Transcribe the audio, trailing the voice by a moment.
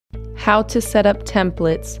how to set up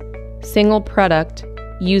templates, single product,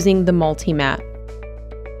 using the MultiMat.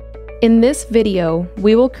 In this video,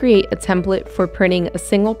 we will create a template for printing a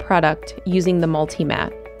single product using the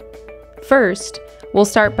MultiMat. First, we'll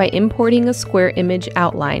start by importing a square image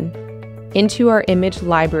outline into our image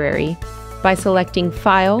library by selecting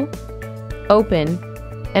File, Open,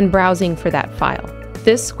 and browsing for that file.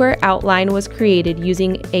 This square outline was created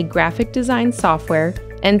using a graphic design software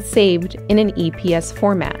and saved in an EPS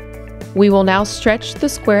format. We will now stretch the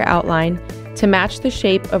square outline to match the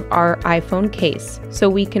shape of our iPhone case so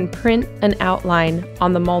we can print an outline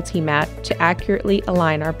on the MultiMat to accurately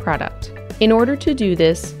align our product. In order to do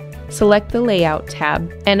this, select the Layout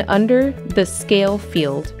tab and under the Scale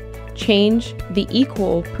field, change the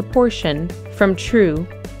equal proportion from true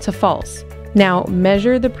to false. Now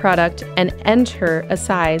measure the product and enter a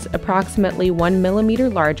size approximately 1 millimeter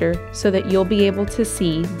larger so that you'll be able to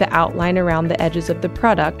see the outline around the edges of the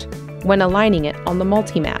product when aligning it on the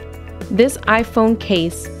MultiMat. This iPhone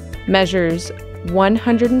case measures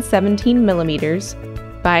 117 millimeters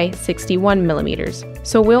by 61 millimeters.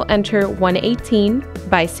 So we'll enter 118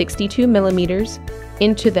 by 62 millimeters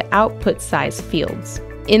into the output size fields.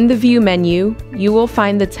 In the View menu, you will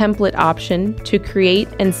find the template option to create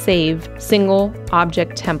and save single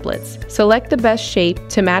object templates. Select the best shape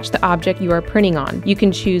to match the object you are printing on. You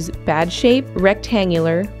can choose bad shape,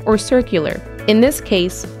 rectangular, or circular. In this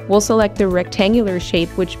case, we'll select the rectangular shape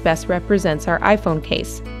which best represents our iPhone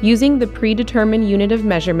case. Using the predetermined unit of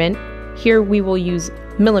measurement, here we will use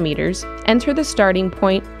millimeters, enter the starting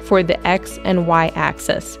point for the X and Y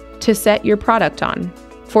axis to set your product on.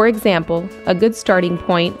 For example, a good starting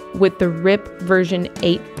point with the RIP version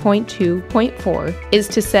 8.2.4 is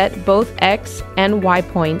to set both X and Y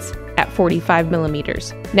points at 45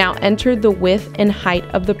 millimeters. Now enter the width and height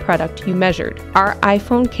of the product you measured. Our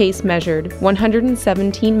iPhone case measured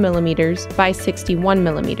 117 millimeters by 61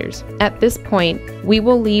 millimeters. At this point, we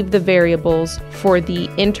will leave the variables for the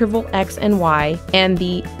interval X and Y and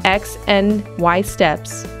the X and Y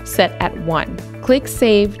steps set at 1. Click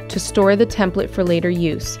Save to store the template for later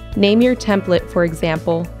use. Name your template, for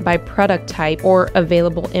example, by product type or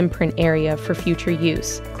available imprint area for future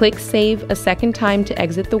use. Click Save a second time to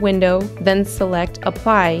exit the window, then select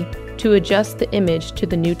Apply to adjust the image to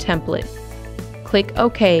the new template. Click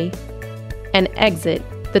OK and exit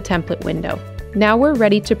the template window. Now we're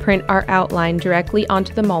ready to print our outline directly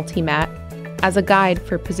onto the MultiMat as a guide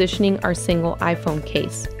for positioning our single iPhone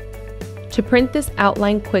case. To print this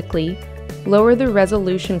outline quickly, lower the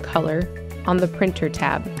resolution color on the Printer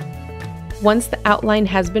tab. Once the outline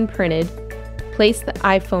has been printed, place the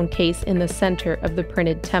iPhone case in the center of the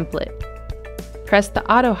printed template. Press the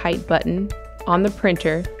Auto Height button on the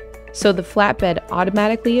printer so the flatbed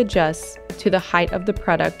automatically adjusts to the height of the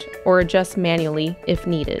product or adjusts manually if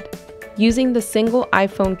needed. Using the single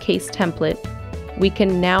iPhone case template, we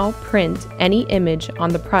can now print any image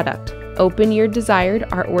on the product. Open your desired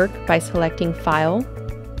artwork by selecting File,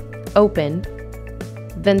 Open,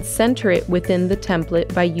 then center it within the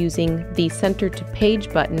template by using the Center to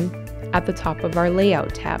Page button at the top of our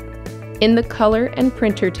Layout tab. In the Color and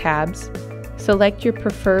Printer tabs, select your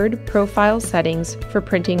preferred profile settings for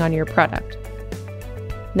printing on your product.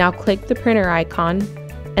 Now click the printer icon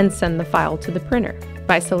and send the file to the printer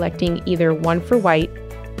by selecting either one for white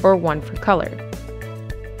or one for color.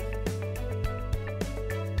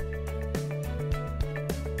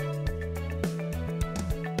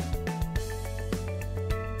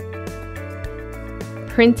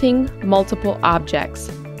 Printing multiple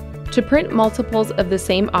objects. To print multiples of the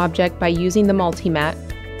same object by using the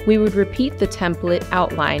MultiMat, we would repeat the template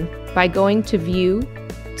outline by going to View,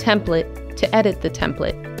 Template to edit the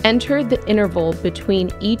template. Enter the interval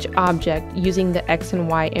between each object using the X and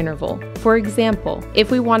Y interval. For example,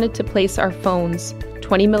 if we wanted to place our phones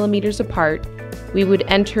 20 millimeters apart, we would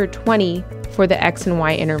enter 20 for the X and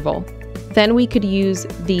Y interval. Then we could use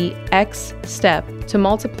the X step to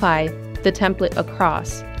multiply the template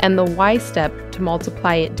across and the Y step to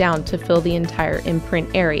multiply it down to fill the entire imprint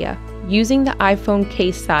area. Using the iPhone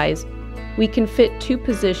case size, we can fit 2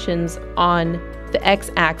 positions on the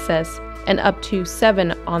X axis and up to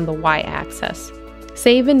 7 on the Y axis.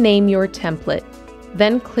 Save and name your template,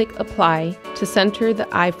 then click Apply to center the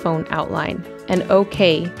iPhone outline and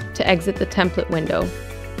OK to exit the template window.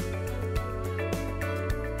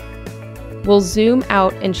 We'll zoom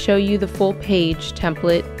out and show you the full page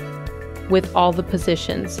template with all the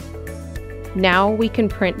positions. Now we can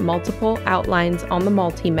print multiple outlines on the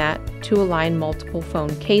MultiMat to align multiple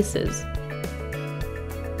phone cases.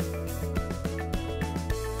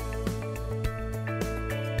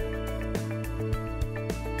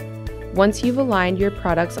 Once you've aligned your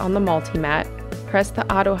products on the multimat, press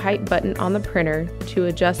the auto height button on the printer to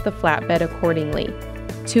adjust the flatbed accordingly.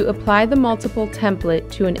 To apply the multiple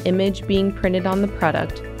template to an image being printed on the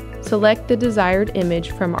product, select the desired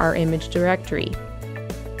image from our image directory.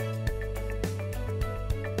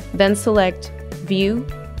 Then select View,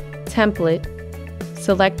 Template,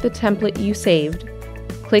 select the template you saved,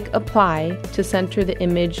 click Apply to center the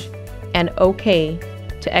image, and OK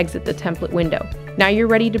to exit the template window. Now you're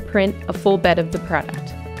ready to print a full bed of the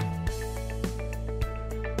product.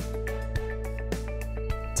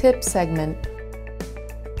 Tip segment.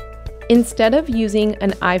 Instead of using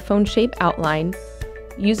an iPhone shape outline,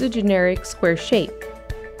 use a generic square shape,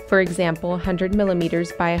 for example 100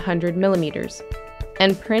 mm by 100 mm,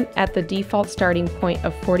 and print at the default starting point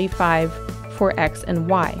of 45 for X and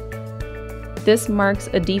Y. This marks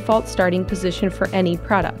a default starting position for any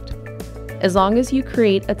product. As long as you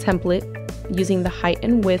create a template using the height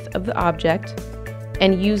and width of the object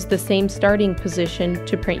and use the same starting position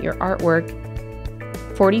to print your artwork,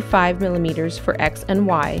 45 mm for X and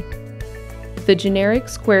Y, the generic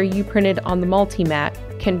square you printed on the multimat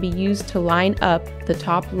can be used to line up the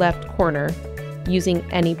top left corner using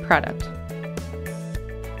any product.